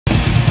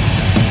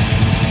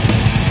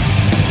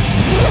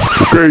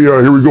Okay,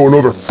 here we go,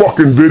 another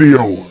fucking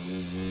video.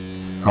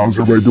 How's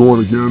everybody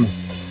doing again?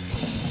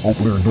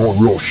 Hopefully they're doing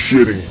real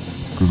shitty,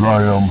 because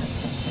I am.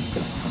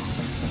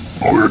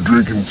 We're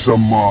drinking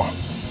some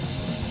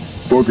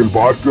fucking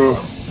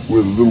vodka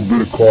with a little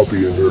bit of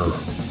coffee in here.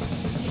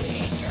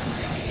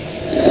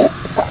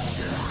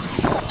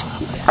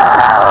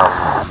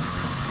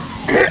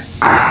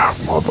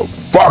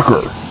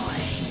 Motherfucker!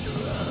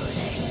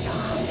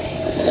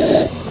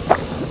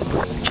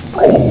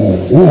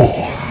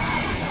 Oh.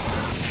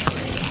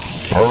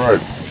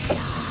 Alright.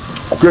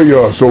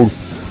 Okay, so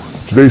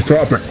today's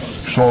topic.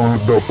 You saw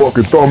the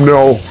fucking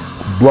thumbnail,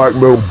 black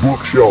metal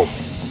bookshelf.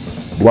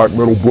 Black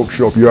metal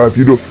bookshelf. Yeah, if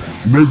you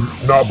may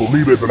not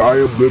believe it, but I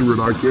am literate.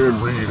 I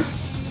can read.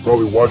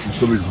 Probably watching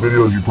some of these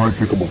videos, you probably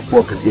think I'm a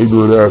fucking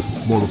ignorant ass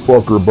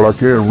motherfucker, but I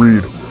can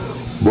read.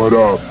 But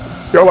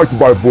yeah, I like to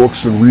buy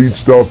books and read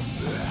stuff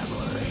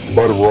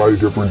about a variety of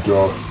different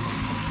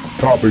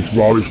topics.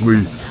 But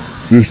obviously,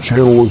 this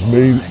channel is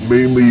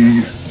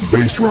mainly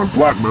based around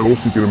black metal,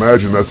 so you can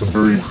imagine that's a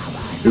very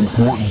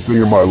important thing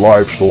in my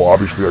life. So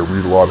obviously I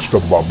read a lot of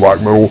stuff about black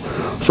metal.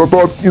 So I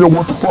thought, you know,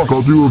 what the fuck,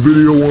 I'll do a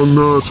video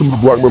on some of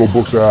the black metal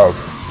books I have.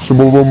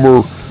 Some of them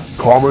are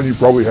common, you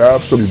probably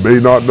have, some you may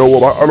not know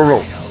of, I don't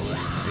know.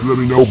 Let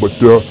me know, but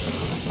go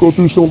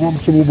through some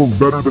of them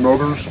better than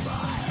others.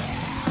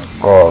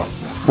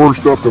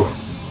 First up, the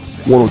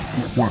one I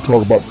want to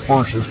talk about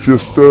first is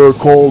just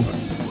called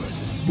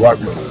Black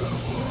Metal.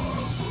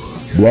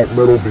 Black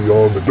Metal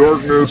Beyond the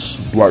Darkness,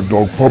 Black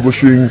Dog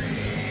Publishing.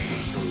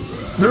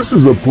 This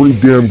is a pretty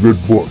damn good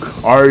book.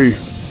 I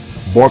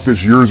bought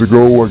this years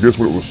ago, I guess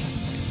when it was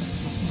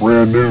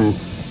brand new.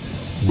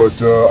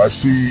 But I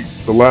see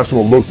the last time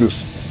I looked,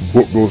 this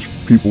book, those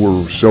people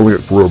were selling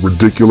it for a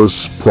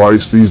ridiculous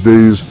price these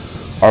days.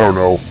 I don't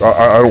know.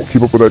 I don't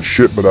keep up with that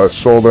shit, but I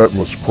saw that and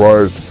was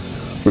surprised.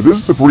 But this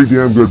is a pretty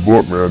damn good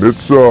book, man.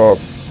 It's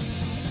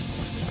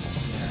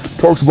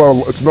talks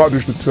about, it's not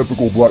just a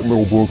typical black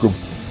metal book of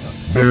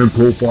band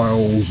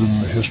profiles and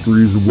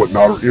histories and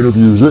whatnot, or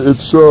interviews.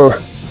 It's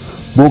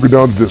broken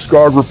down to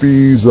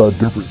discographies,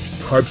 different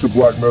types of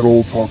black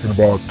metal, talking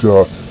about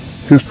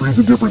histories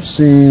of different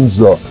scenes,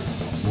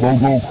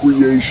 logo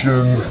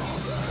creation,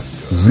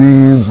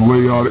 zines,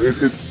 layout.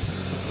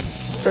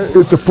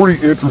 It's a pretty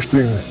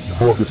interesting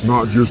book. It's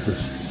not just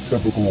this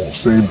typical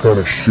same kind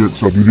of shit.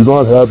 So if you do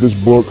not have this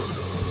book,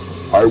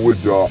 I would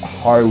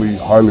highly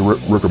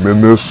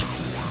recommend this.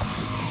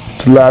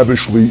 It's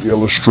lavishly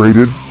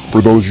illustrated. For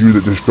those of you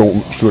that just don't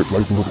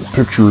like to look at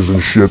pictures and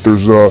shit,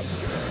 there's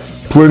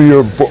plenty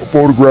of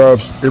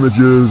photographs,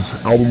 images,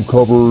 album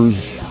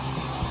covers.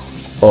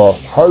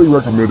 Highly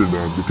recommended,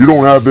 man. If you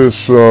don't have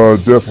this,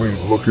 definitely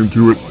look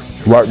into it.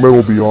 Black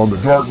Metal Beyond the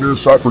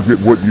Darkness. I forget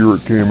what year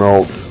it came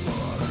out.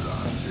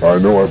 I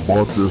know I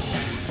bought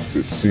this,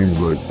 it seems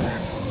like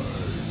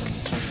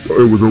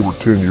it was over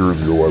 10 years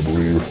ago, I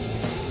believe.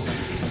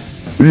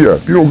 But yeah,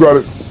 if you don't got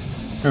it,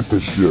 get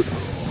this shit.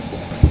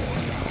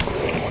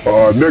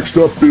 Next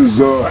up is,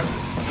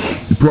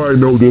 you probably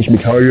know this,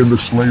 Metallica the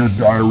Slayer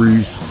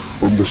Diaries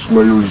from the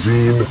Slayer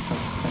zine.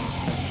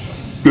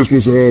 This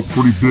was a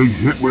pretty big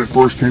hit when it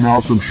first came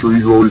out, so I'm sure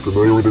you're already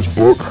familiar with this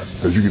book.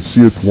 As you can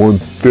see, it's one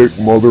thick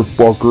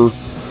motherfucker.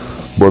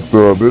 But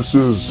this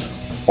is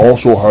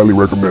also highly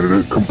recommended.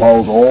 It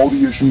compiles all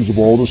the issues of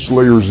all the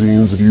Slayer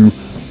zines, if you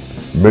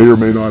may or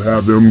may not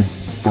have them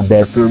from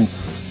back then.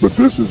 But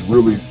this is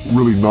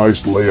really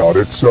nice layout.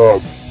 It's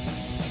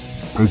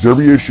has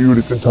every issue in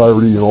its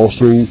entirety, and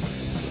also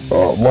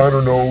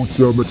liner notes,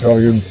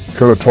 Metallica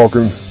kind of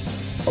talking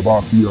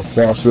about the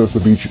process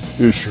of each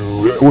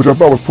issue, which I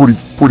thought was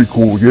pretty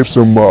cool. It gave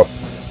some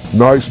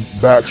nice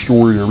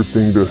backstory and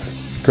everything to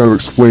kind of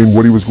explain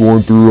what he was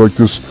going through. Like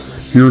this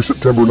here,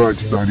 September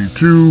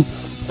 1992,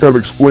 kind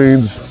of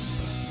explains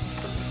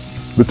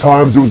the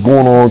times it was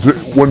going on. So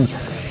when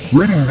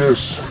reading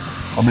this,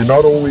 I mean,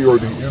 not only are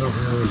the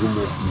interviews and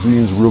the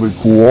zines really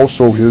cool,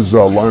 also his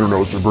liner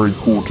notes are very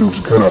cool too.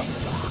 To kind of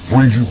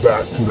brings you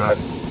back to that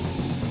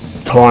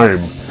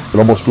time. It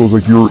almost feels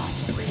like you're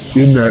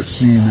in that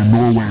scene in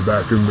Norway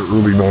back in the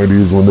early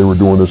 90s when they were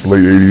doing this,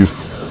 late 80s.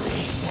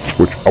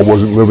 Which I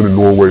wasn't living in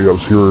Norway, I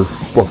was here in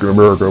fucking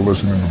America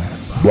listening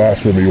to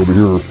blasphemy over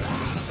here.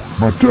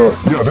 But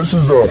yeah, this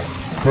is a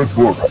good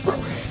book.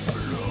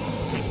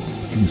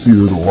 You can see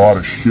there's a lot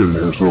of shit in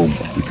here, so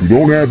if you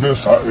don't have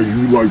this, if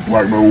you like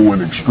black metal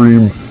and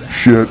extreme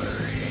shit,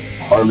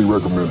 highly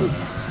recommended.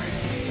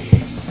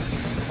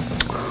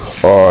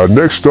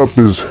 Next up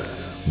is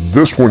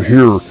this one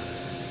here,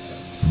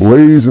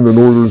 Blaze in the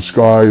Northern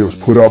Sky. It was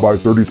put out by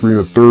 33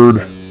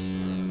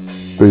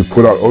 1/3. They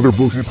put out other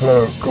books. They put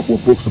out a couple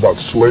of books about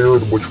Slayer,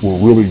 which were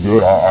really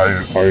good.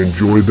 I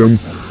enjoyed them.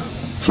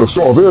 So I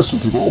saw this,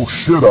 it's like, oh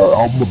shit, an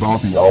album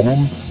about the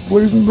album,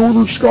 Blaze in the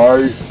Northern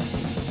Sky,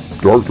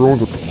 Dark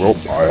Thrones. Well,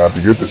 I have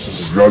to get this. This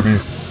has got to be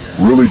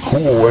really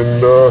cool.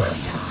 And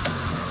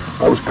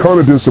I was kind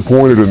of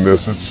disappointed in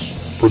this. It's,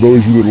 for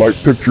those of you that like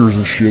pictures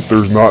and shit,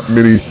 there's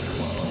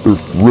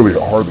really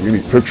hardly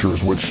any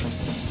pictures, which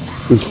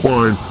is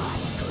fine.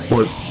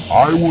 But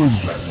I was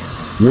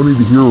wanting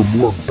to hear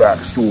more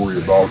backstory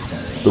about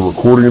the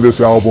recording of this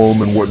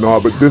album and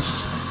whatnot, but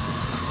this,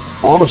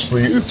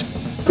 honestly, it's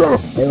kind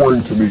of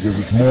boring to me because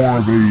it's more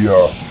of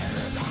a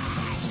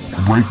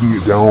breaking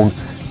it down,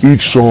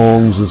 each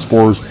songs as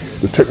far as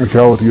the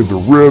technicality of the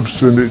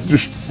riffs, and it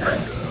just,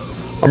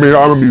 I mean,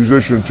 I'm a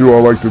musician too, I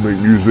like to make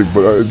music,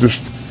 but this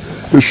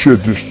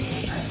shit just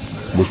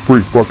was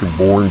pretty fucking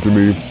boring to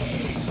me.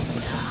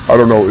 I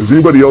don't know, does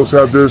anybody else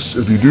have this?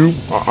 If you do,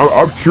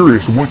 I'm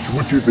curious what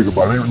you think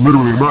about it.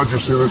 Literally, I'm not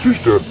just saying this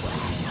just to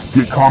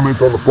get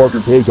comments on the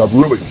fucking page. I'm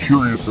really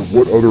curious of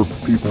what other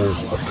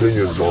people's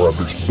opinions are of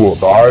this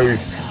book. I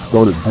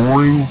found it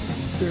boring,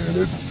 and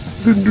it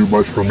didn't do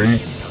much for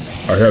me.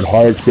 I had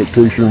high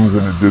expectations,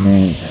 and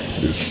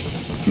it's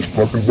just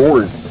fucking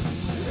boring.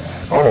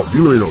 I don't know,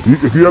 you let me know.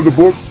 If you have the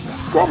book,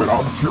 comment.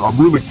 I'm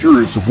really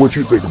curious of what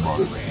you think about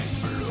it.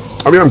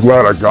 I mean, I'm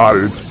glad I got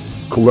it. It's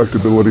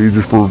collectability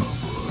just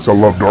because I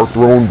love Dark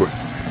Throne, but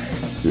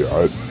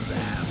yeah,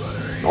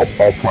 I'll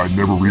probably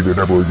never read it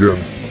ever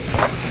again.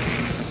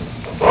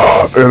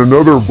 And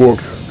another book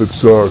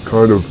that's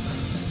kind of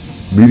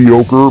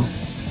mediocre,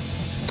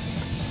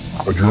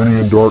 A Journey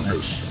in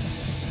Darkness.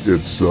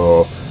 It's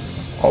a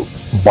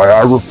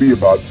biography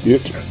about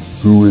It,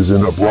 who is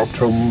in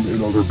Abruptum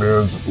and other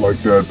bands like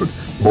that, but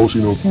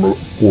mostly known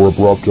for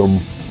Abruptum,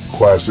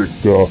 classic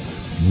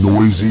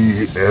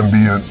noisy,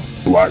 ambient,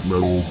 black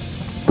metal,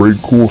 very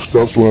cool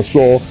stuff. So when I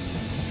saw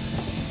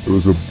it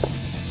was a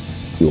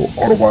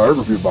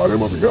autobiography about him,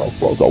 I was like, oh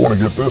fuck, I want to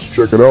get this,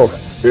 check it out.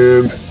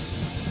 And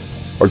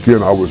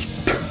again, I was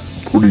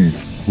pretty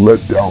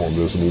let down on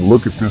this. I mean,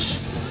 look at this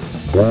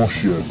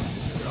bullshit.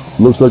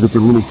 Looks like it's a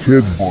little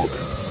kid's book.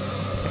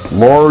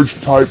 Large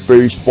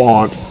typeface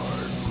font,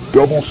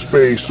 double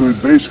space, so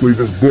basically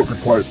this book could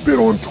probably fit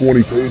on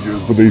 20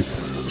 pages, but they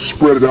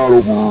spread it out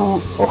over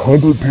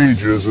 100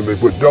 pages and they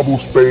put double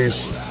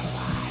space.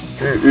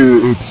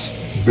 It's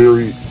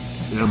very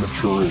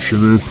amateurish,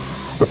 and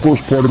the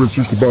first part of it's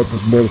just about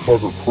this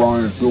motherfucker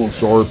crying, feeling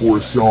sorry for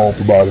himself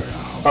about it.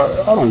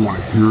 I don't want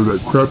to hear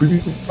that crap.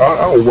 I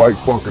don't like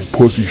fucking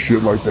pussy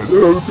shit like that.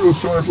 I feel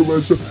sorry for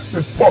myself.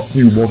 And fuck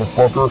you,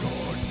 motherfucker.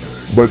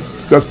 But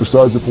that's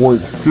besides the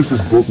point. Just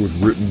this book was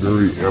written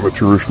very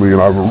amateurishly,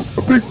 and I'm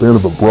a big fan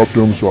of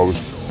Abruptum, so I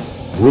was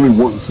really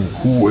wanting some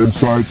cool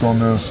insights on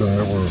this, and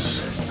it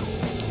was,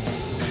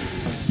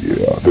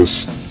 yeah,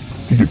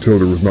 you could tell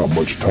there was not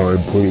much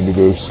time put into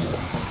this.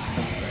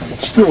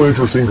 It's still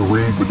interesting to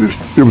read, but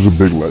it was a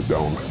big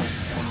letdown.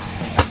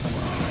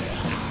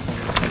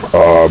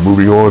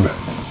 Moving on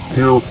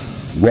here,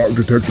 Rock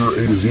Detector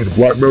A to Z to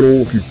Black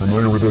Metal. If you're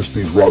familiar with this,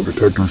 these rock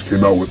detectors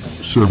came out with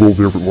several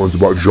different ones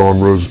about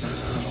genres.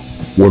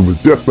 One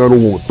with death metal,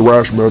 one with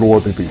thrash metal. I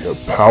think they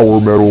have power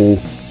metal,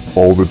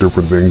 all the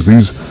different things.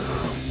 These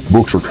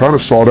books are kind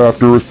of sought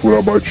after. It's put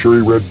out by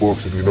Rhed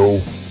Books, if you know,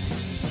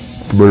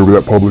 familiar with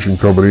that publishing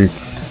company.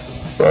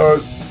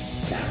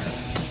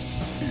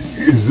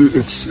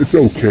 It's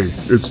okay.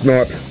 It's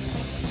not.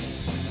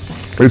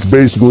 It's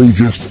basically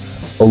just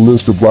a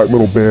list of black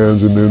metal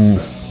bands and then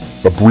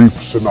a brief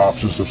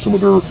synopsis of some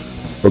of their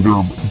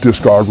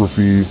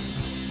discography.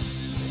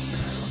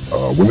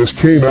 When this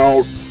came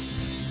out,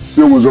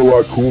 it was a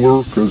lot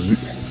cooler because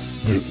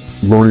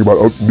just learning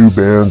about new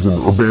bands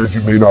or bands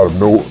you may not have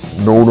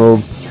known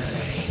of.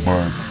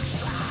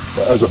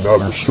 But as of now,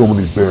 there's so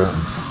many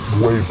bands,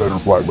 way better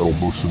black metal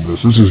books than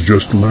this. This is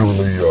just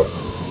literally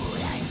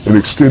an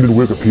extended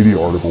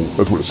Wikipedia article.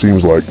 That's what it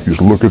seems like. You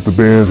just look at the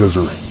bands as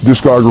their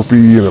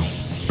discography and a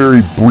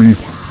very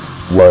brief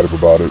write-up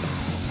about it.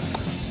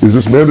 Is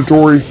this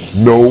mandatory?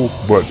 No,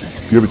 but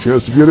if you have a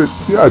chance to get it,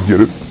 yeah, I'd get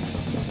it.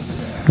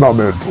 Not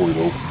mandatory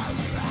though.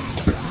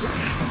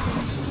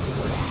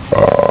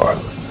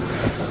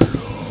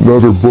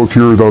 Another book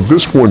here. Now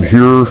this one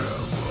here,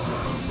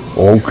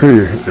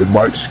 okay, it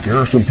might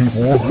scare some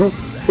people.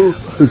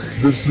 This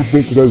is a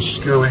book that has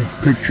scary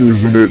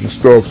pictures in it and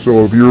stuff,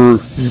 so if you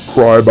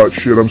cry about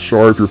shit, I'm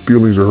sorry if your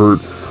feelings are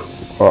hurt.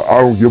 I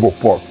don't give a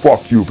fuck.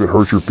 Fuck you if it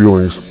hurts your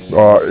feelings.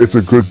 It's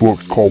a good book.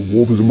 It's called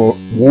Wolves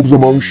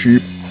Among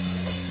Sheep.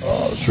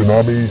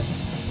 Tsunami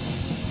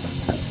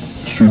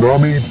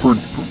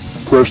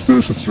pressed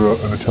this. It's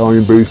an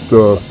Italian-based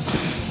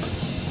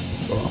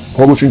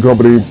publishing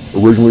company.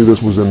 Originally,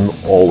 this was in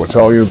all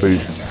Italian. They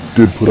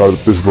did put out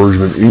this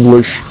version in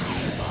English.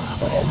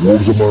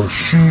 Wolves Among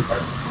Sheep.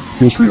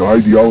 History and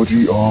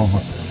Ideology of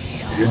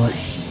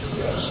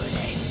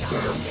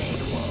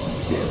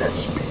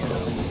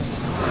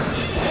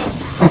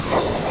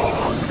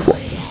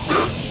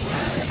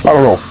I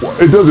don't know.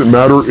 It doesn't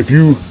matter if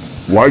you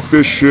like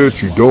this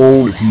shit, you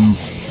don't,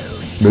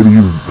 maybe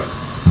you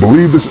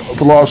believe this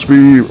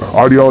philosophy,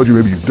 ideology,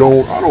 maybe you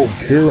don't. I don't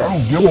care. I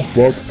don't give a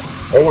fuck.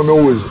 All I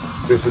know is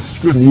if it's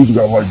good music,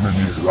 I like good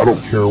music. I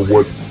don't care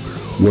what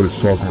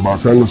it's talking about.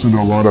 'Cause I listen to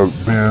a lot of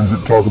bands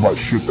that talk about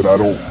shit that I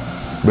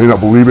may not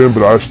believe in,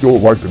 but I still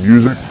like the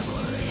music.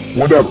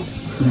 Whatever.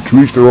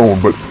 To each their own.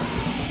 But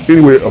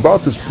anyway,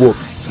 about this book,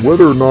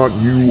 whether or not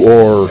you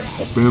are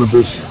a fan of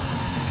this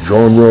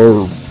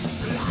genre or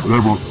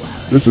whatever,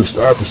 I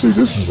have to say,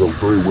 this is a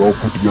very well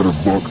put together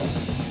book.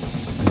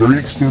 Very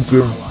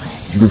extensive.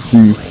 You can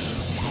see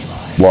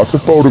lots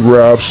of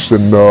photographs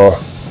and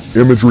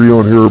imagery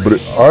on here,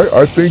 but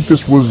I think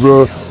this was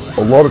a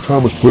lot of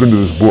time was put into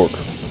this book.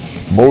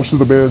 Most of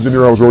the bands in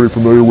here I was already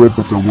familiar with,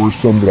 but there were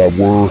some that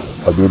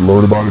I did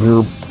learn about in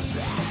here.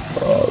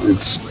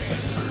 It's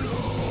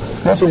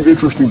got some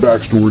interesting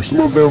backstory. Some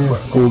of them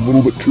go a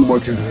little bit too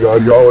much into the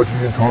ideology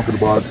and talking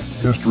about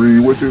history,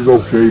 which is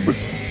okay, but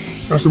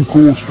there's some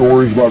cool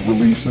stories about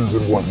releases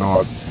and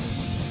whatnot.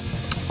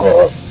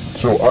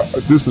 So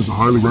this is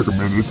highly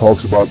recommended. It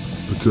talks about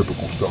the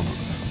typical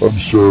stuff.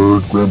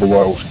 Absurd, Grand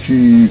Belial's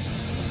Key,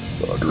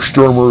 Der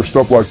Stürmer,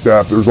 stuff like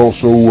that. There's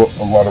also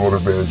a lot of other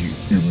bands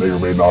you may or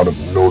may not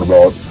have known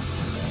about.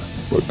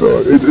 But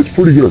it's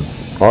pretty good.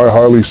 I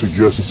highly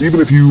suggest this.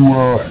 Even if you,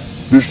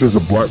 just as a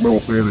black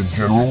metal fan in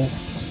general,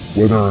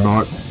 whether or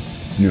not,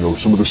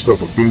 some of this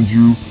stuff offends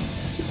you,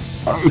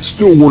 it's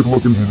still worth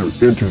looking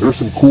into. There's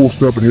some cool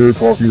stuff in here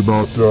talking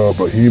about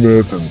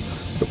Behemoth and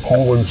the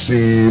Poland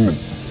scene. And,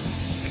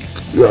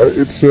 yeah,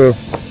 it's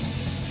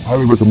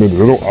highly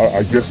recommended.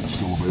 I guess it's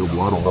still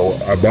available. I don't know.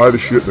 I buy the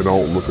shit and I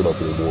don't look it up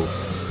anymore.